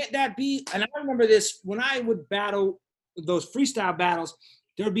 but can't that be? And I remember this when I would battle those freestyle battles.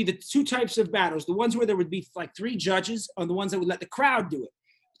 There would be the two types of battles: the ones where there would be like 3 judges, or the ones that would let the crowd do it.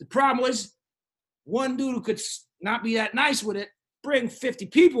 The problem was, one dude who could not be that nice with it, bring 50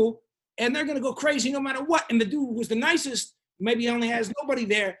 people, and they're gonna go crazy no matter what. And the dude who was the nicest maybe only has nobody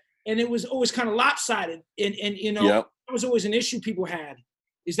there, and it was always kind of lopsided. And that was always an issue people had.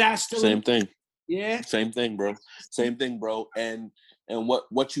 Is that still same thing? Yeah. Same thing, bro. Same thing, bro. And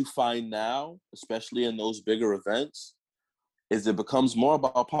what you find now, especially in those bigger events, is it becomes more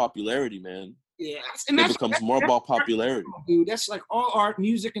about popularity, man. Yeah. It becomes more about popularity. Dude, that's like all art,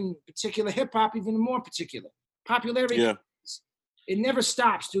 music in particular, hip hop even more particular. Popularity. Yeah. It never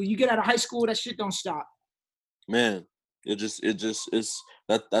stops, dude. You get out of high school, that shit don't stop. Man, it just is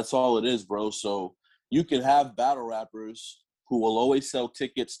that's all it is, bro. So you can have battle rappers who will always sell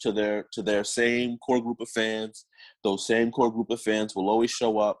tickets to their same core group of fans. Those same core group of fans will always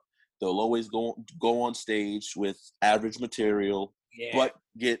show up. They'll always go on stage with average material, but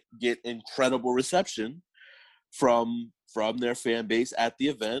get incredible reception from their fan base at the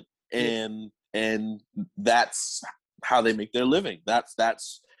event, and that's how they make their living. That's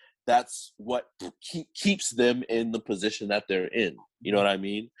what keeps them in the position that they're in. You know what I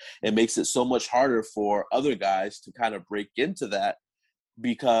mean? It makes it so much harder for other guys to kind of break into that,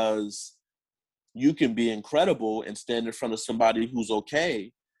 because you can be incredible and stand in front of somebody who's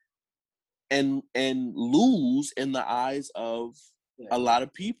okay and lose in the eyes of a lot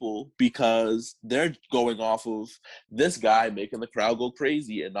of people, because they're going off of this guy making the crowd go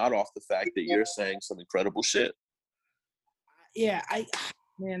crazy and not off the fact that you're saying some incredible shit. Yeah,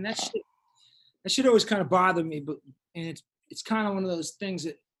 man, that shit always kind of bothered me, and it's kind of one of those things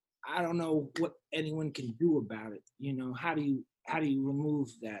that I don't know what anyone can do about it. You know, how do you remove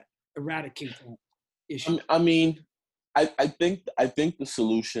that, eradicate that issue? I mean, I think the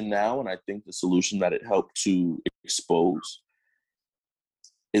solution now, and I think the solution that it helped to expose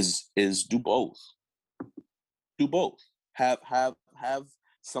is do both. Do both. Have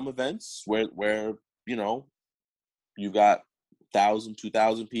some events where you got 1,000,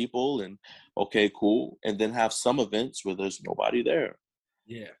 2,000 people, and okay, cool. And then have some events where there's nobody there.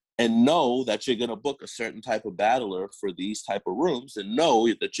 Yeah. And know that you're gonna book a certain type of battler for these type of rooms, and know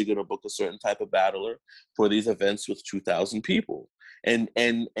that you're gonna book a certain type of battler for these events with 2,000 people. And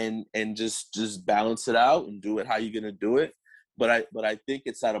just balance it out and do it how you're gonna do it. But I think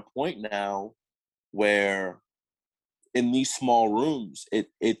it's at a point now where in these small rooms,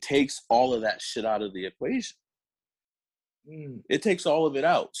 it takes all of that shit out of the equation. It takes all of it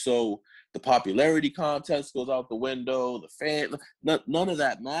out. So the popularity contest goes out the window. The fan, none of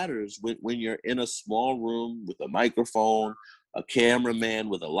that matters when you're in a small room with a microphone, a cameraman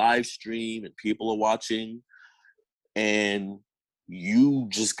with a live stream, and people are watching, and you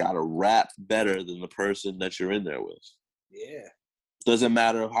just gotta rap better than the person that you're in there with. Yeah. Doesn't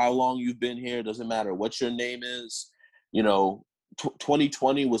matter how long you've been here. Doesn't matter what your name is. You know,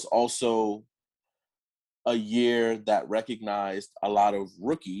 2020 was also a year that recognized a lot of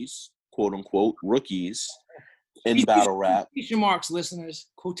rookies, quote unquote, rookies in battle rap. Quotation marks, listeners.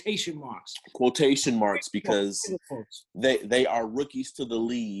 Quotation marks. Quotation marks, because they are rookies to the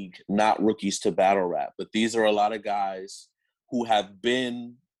league, not rookies to battle rap. But these are a lot of guys who have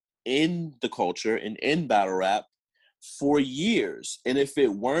been in the culture and in battle rap for years. And if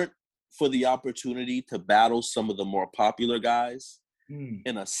it weren't for the opportunity to battle some of the more popular guys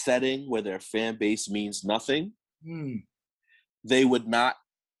in a setting where their fan base means nothing, they would not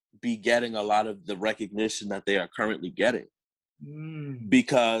be getting a lot of the recognition that they are currently getting.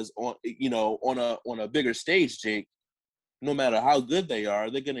 Because on a bigger stage, Jake, no matter how good they are,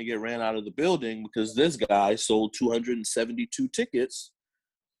 they're going to get ran out of the building because this guy sold 272 tickets.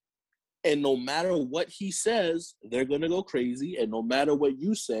 And no matter what he says, they're going to go crazy. And no matter what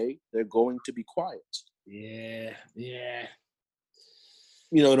you say, they're going to be quiet. Yeah.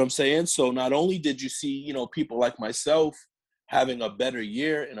 You know what I'm saying? So not only did you see, people like myself having a better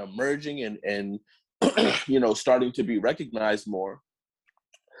year and emerging and starting to be recognized more,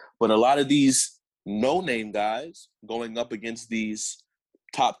 but a lot of these no-name guys going up against these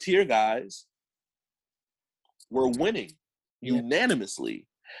top-tier guys were winning unanimously.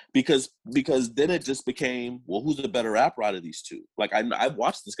 Because then it just became, well, who's the better rapper out of these two? Like, I've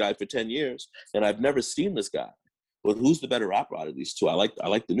watched this guy for 10 years, and I've never seen this guy. But who's the better rapper out of these two? I like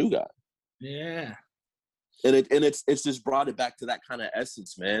the new guy. Yeah. And it's just brought it back to that kind of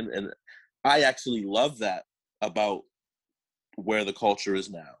essence, man. And I actually love that about where the culture is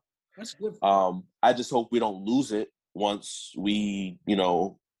now. That's good. I just hope we don't lose it once we,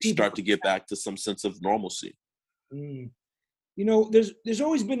 start to get back to some sense of normalcy. There's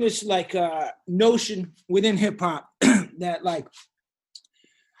always been this notion within hip hop that like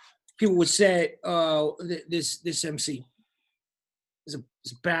people would say, "Oh, this MC is a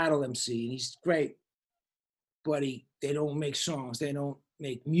battle MC, and he's great, but they don't make songs, they don't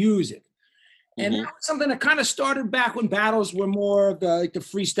make music." And that was something that kind of started back when battles were more of the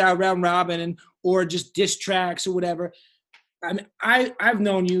freestyle round robin or just diss tracks or whatever. I mean, I've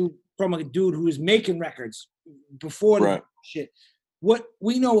known you from a dude who was making records before the shit. What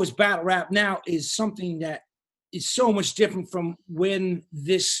we know as battle rap now is something that is so much different from when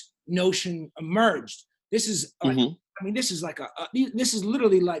this notion emerged. This is, this is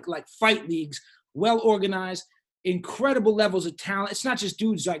literally like fight leagues, well organized, incredible levels of talent. It's not just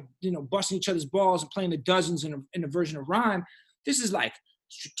dudes busting each other's balls and playing the dozens in a version of rhyme. This is like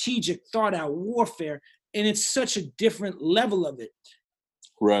strategic, thought out warfare, and it's such a different level of it.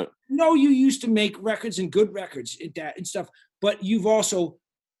 Right. No, you used to make records and good records and stuff, but you've also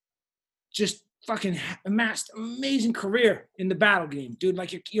just fucking amassed amazing career in the battle game, dude.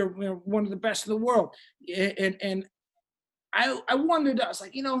 Like you're one of the best in the world. And I wondered, I was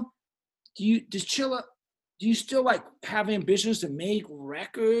like, does Chilla, do you still like have ambitions to make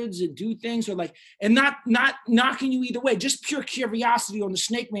records and do things, or and not knocking you either way, just pure curiosity on the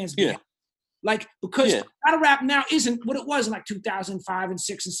Snake Man's game. Because battle rap now isn't what it was in 2005 and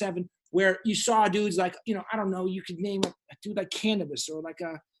 6 and 7, where you saw dudes I don't know, you could name a dude like Cannabis or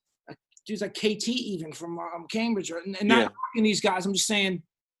a dudes like KT even from Cambridge, and not knocking these guys. I'm just saying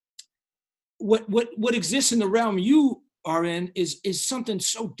what exists in the realm you are in is something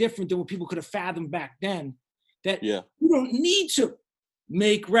so different than what people could have fathomed back then, that you don't need to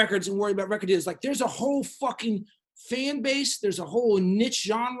make records and worry about record deals. Like there's a whole fucking fan base, there's a whole niche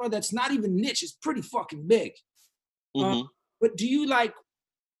genre that's not even niche, it's pretty fucking big. But do you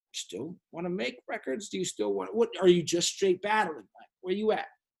still want to make records? Do you still want, what are you just straight battling? Where you at?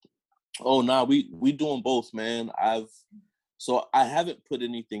 Oh no, we doing both, man. I haven't put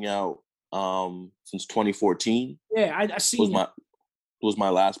anything out since 2014. Yeah, I seen was my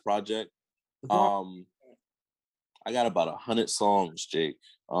last project. I got about 100 songs, Jake.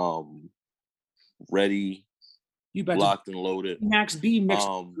 Ready, you bet, locked and loaded. Max B mixed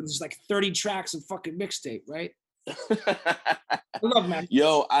it's 30 tracks of fucking mixtape, right? I love Max.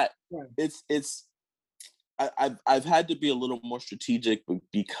 Yo, I've had to be a little more strategic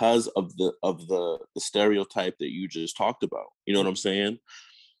because of the stereotype that you just talked about. You know what I'm saying?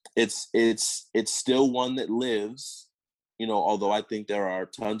 It's still one that lives, although I think there are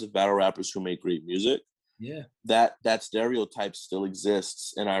tons of battle rappers who make great music. Yeah. that stereotype still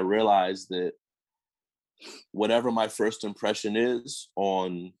exists. And I realized that whatever my first impression is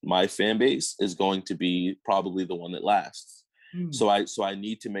on my fan base is going to be probably the one that lasts. So I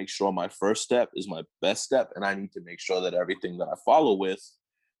need to make sure my first step is my best step, and I need to make sure that everything that I follow with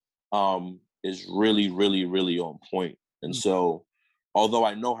is really, really, really on point. And so, although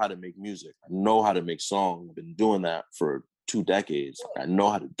I know how to make music, I know how to make songs, I've been doing that for 2 decades. I know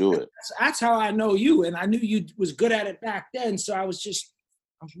how to do it. That's how I know you, and I knew you was good at it back then. So I was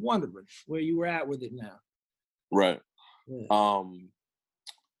wondering where you were at with it now. Right. Yeah.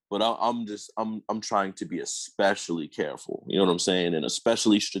 But I'm trying to be especially careful. You know what I'm saying, and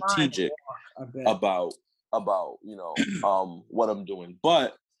especially strategic about what I'm doing.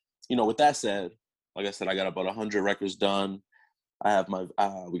 But with that said, like I said, I got about 100 records done. I have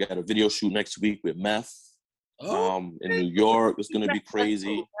we got a video shoot next week with Meth. In New York. It's gonna be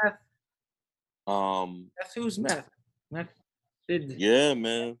crazy. That's who's Meth. Yeah,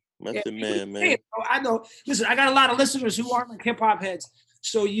 man. Method Man, man. I know. Listen, I got a lot of listeners who aren't like hip hop heads,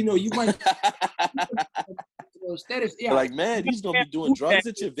 so you might. Like, man, he's gonna be doing drugs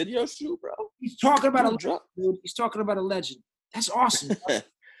at your video shoot, bro. He's talking about a legend, dude. He's talking about a legend. That's awesome.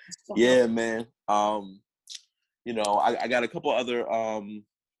 Yeah, man. I got a couple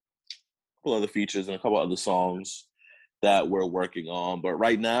other features and a couple other songs that we're working on. But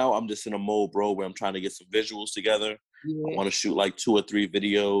right now, I'm just in a mode, bro, where I'm trying to get some visuals together. Yeah. I want to shoot like 2 or 3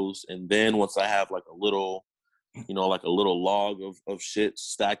 videos, and then once I have like a little log of shit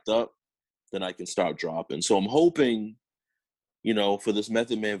stacked up, then I can start dropping. So I'm hoping, for this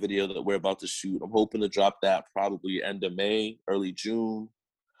Method Man video that we're about to shoot, I'm hoping to drop that probably end of May, early June.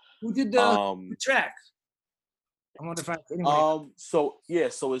 Who did the track? I wonder if anyway. So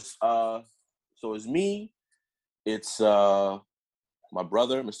it's me. It's my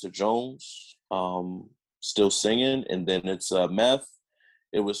brother, Mr. Jones, still singing, and then it's Meth.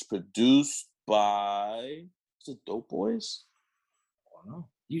 It was produced by Dope Boys. I don't know.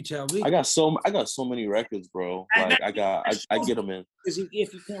 You tell me. I got so many records, bro. Like I get them in. If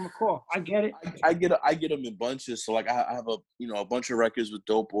you can recall, I get it. I get them in bunches. So like I have a bunch of records with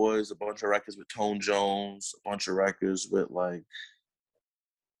Dope Boys, a bunch of records with Tone Jones, a bunch of records with like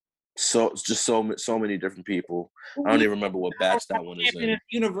so many different people. I don't even remember what batch that one is in.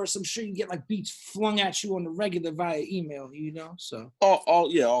 Universe, I'm sure you get like beats flung at you on the regular via email, so all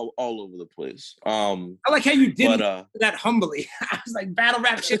over the place. I like how you did that humbly. I was like, battle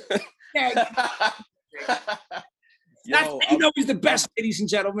rap shit. He's the best, ladies and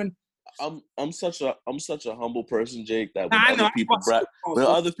gentlemen. I'm such a humble person, Jake, that when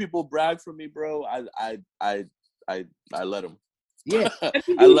other people brag for me, bro, I let them. Yeah,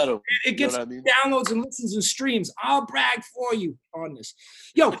 I let them. It gets downloads and listens and streams. I'll brag for you on this.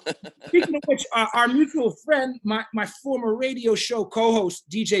 Yo, speaking of which, our mutual friend, my former radio show co-host,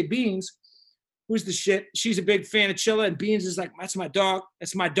 DJ Beans, who's the shit. She's a big fan of Chilla, and Beans is like, that's my dog.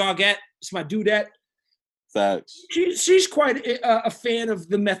 That's my dogette. It's my dudette. Facts. She's quite a fan of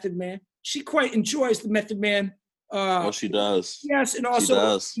the Method Man. She quite enjoys the Method Man. She does. Yes, and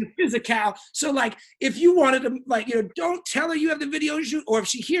also physical. So, like, if you wanted to, don't tell her you have the video shoot, or if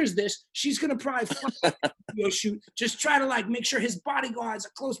she hears this, she's gonna probably find the video shoot. Just try to make sure his bodyguards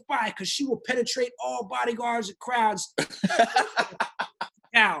are close by, because she will penetrate all bodyguards and crowds.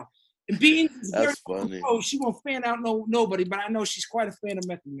 Now, and Beans is that's funny. She won't fan out nobody, but I know she's quite a fan of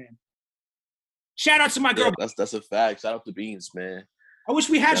Method Man. Shout out to my girl. That's a fact. Shout out to Beans, man. I wish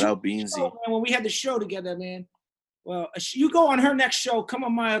we had Shout out Beansy. Man, when we had the show together, man. Well, you go on her next show. Come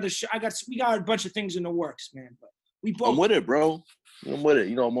on my other show. We got a bunch of things in the works, man. But we both. I'm with it, bro. I'm with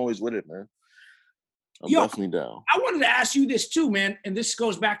it. I'm always with it, man. I'm definitely down. I wanted to ask you this too, man, and this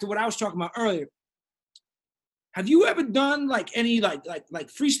goes back to what I was talking about earlier. Have you ever done any like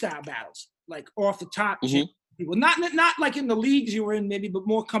freestyle battles, like off the top? Mm-hmm. People, not like in the leagues you were in, maybe, but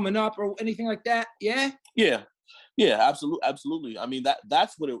more coming up or anything like that? Yeah. Yeah, absolutely. I mean,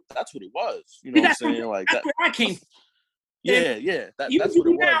 that's what it was. You know what I'm saying? Like that's where I came from. Yeah. That's what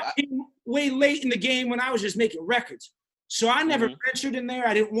it was. Way late in the game when I was just making records. So I never ventured in there.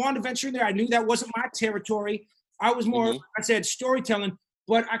 I didn't want to venture in there. I knew that wasn't my territory. I was more, like I said, storytelling.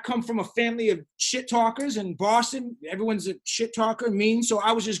 But I come from a family of shit talkers in Boston. Everyone's a shit talker, mean. So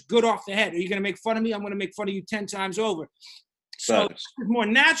I was just good off the head. Are you going to make fun of me? I'm going to make fun of you 10 times over. So it was more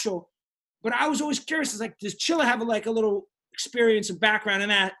natural. But I was always curious. It's like, does Chilla have a little experience and background in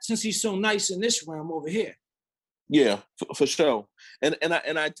that, since he's so nice in this realm over here? Yeah, for sure. And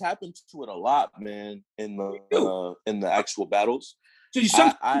I tap into it a lot, man, in the actual battles. So you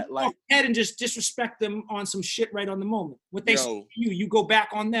sometimes go ahead and just disrespect them on some shit right on the moment. What they say to you go back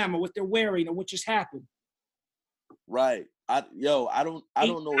on them, or what they're wearing, or what just happened. Right. I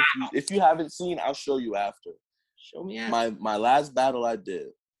don't know if you haven't seen, I'll show you after. Show me after. My last battle I did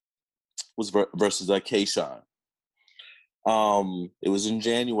was versus K-Shine. It was in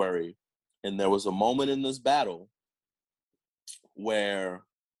January, and there was a moment in this battle where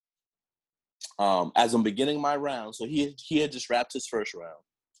as I'm beginning my round, so he had just wrapped his first round,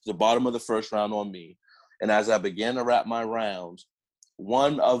 the bottom of the first round on me. And as I began to wrap my round,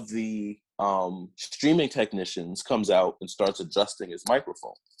 one of the streaming technicians comes out and starts adjusting his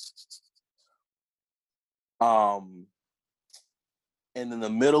microphone. And in the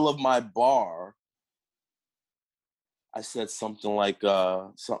middle of my bar, I said something like I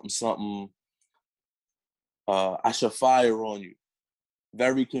should fire on you.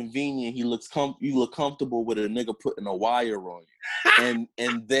 Very convenient. You look comfortable with a nigga putting a wire on you.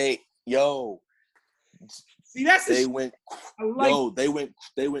 and they see, that's they went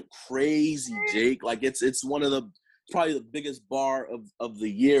crazy, Jake. Like it's one of the probably the biggest bar of the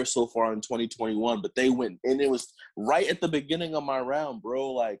year so far in 2021. But they went, and it was right at the beginning of my round,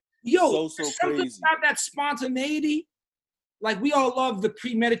 bro. Like so crazy about that spontaneity. Like we all love the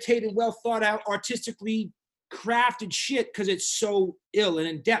premeditated, well thought out, artistically crafted shit because it's so ill and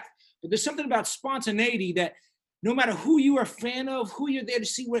in depth. But there's something about spontaneity that no matter who you are a fan of, who you're there to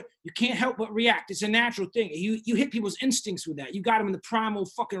see, what you can't help but react. It's a natural thing. You hit people's instincts with that. You got them in the primal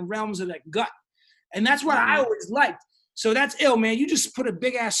fucking realms of that gut. And that's what I always liked. So that's ill, man. You just put a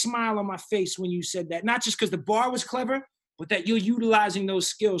big ass smile on my face when you said that. Not just because the bar was clever, but that you're utilizing those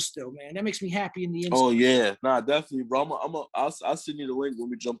skills still, man. That makes me happy in the instant. Oh yeah, nah, definitely, bro. I'll send you the link when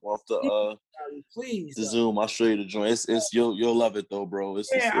we jump off the please the Zoom. I'll show you the joint. It's you'll love it though, bro.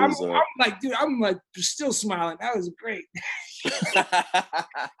 I'm like, dude, I'm like still smiling. That was great.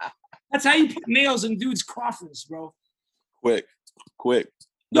 That's how you put nails in dudes' coffins, bro. Quick.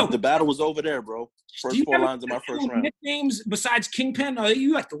 The battle was over there, bro. First 4 lines of my first round. Nicknames besides Kingpin? Are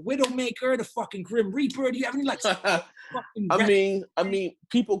you like the Widowmaker, the fucking Grim Reaper? Do you have any like? I mean,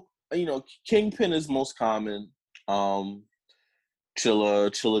 people. Kingpin is most common. Chilla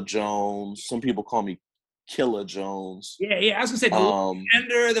Jones. Some people call me Killer Jones. Yeah. I was gonna say the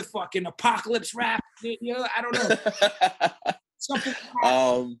Ender, the fucking Apocalypse Rap. I don't know. Something.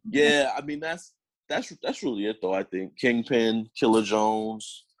 Yeah. I mean, that's really it though. I think Kingpin, Killer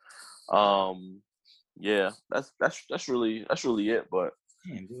Jones. Yeah, that's really it. But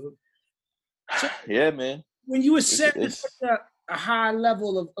damn, dude. So, yeah, man. When you were set at a high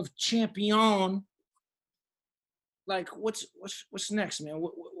level of champion, like what's next, man?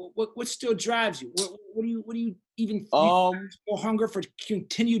 What still drives you? What do you even more hunger for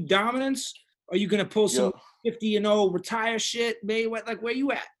continued dominance? Are you gonna pull some 50-0 retire shit, man? Like where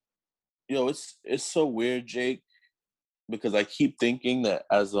you at? Yo, it's so weird, Jake, because I keep thinking that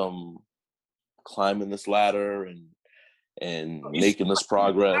as climbing this ladder and making this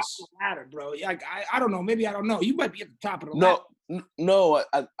progress. Ladder, bro. I don't know. Maybe I don't know. You might be at the top of the ladder. No,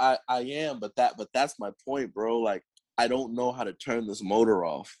 I am, but that's my point, bro. Like I don't know how to turn this motor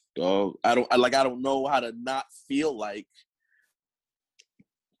off, dog. I don't know how to not feel like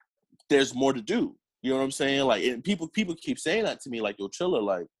there's more to do. You know what I'm saying? Like, and people keep saying that to me, like, yo, Chiller,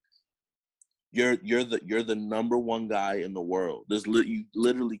 like, you're the number one guy in the world. You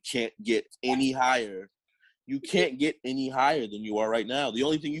literally can't get any higher. You can't get any higher than you are right now. The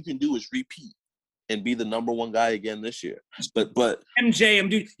only thing you can do is repeat and be the number one guy again this year. But MJ,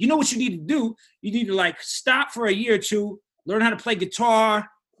 dude, you know what you need to do? You need to like stop for a year or two, learn how to play guitar,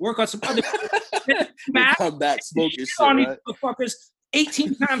 work on some other come back smoking shit, on right? These motherfuckers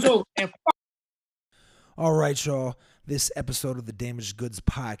 18 times over. And all right, y'all. This episode of the Damaged Goods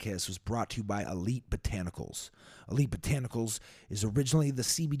Podcast was brought to you by Elite Botanicals. Elite Botanicals is originally the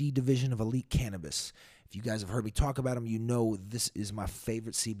CBD division of Elite Cannabis. If you guys have heard me talk about them, you know this is my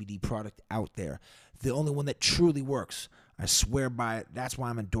favorite CBD product out there. The only one that truly works. I swear by it. That's why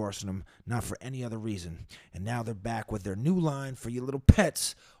I'm endorsing them, not for any other reason. And now they're back with their new line for your little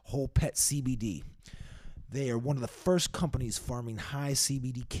pets, Whole Pet CBD. They are one of the first companies farming high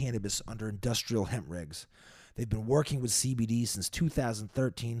CBD cannabis under industrial hemp regs. They've been working with CBD since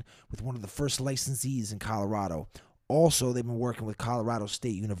 2013 with one of the first licensees in Colorado. Also, they've been working with Colorado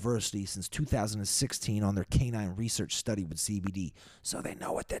State University since 2016 on their canine research study with CBD, so they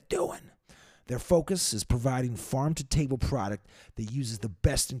know what they're doing. Their focus is providing farm-to-table product that uses the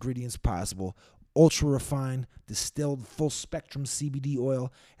best ingredients possible, ultra-refined, distilled, full-spectrum CBD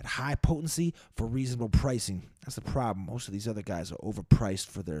oil at high potency for reasonable pricing. That's the problem. Most of these other guys are overpriced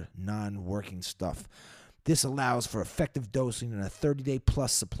for their non-working stuff. This allows for effective dosing and a 30-day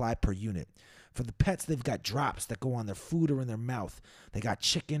plus supply per unit. For the pets, they've got drops that go on their food or in their mouth. They got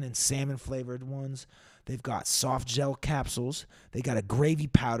chicken and salmon flavored ones. They've got soft gel capsules. They got a gravy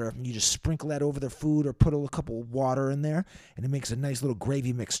powder, and you just sprinkle that over their food or put a couple of water in there, and it makes a nice little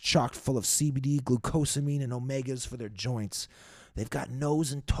gravy mix chock full of CBD, glucosamine, and omegas for their joints. They've got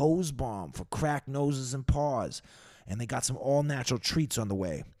nose and toes balm for cracked noses and paws, and they got some all-natural treats on the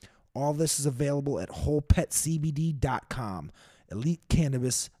way. All this is available at WholePetCBD.com. Elite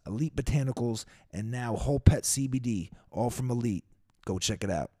Cannabis, Elite Botanicals, and now Whole Pet CBD, all from Elite. Go check it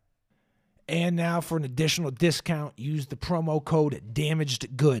out. And now for an additional discount, use the promo code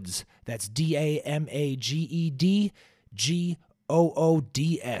DAMAGEDGOODS. That's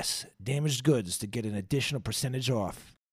DAMAGEDGOODS. Damaged Goods to get an additional percentage off.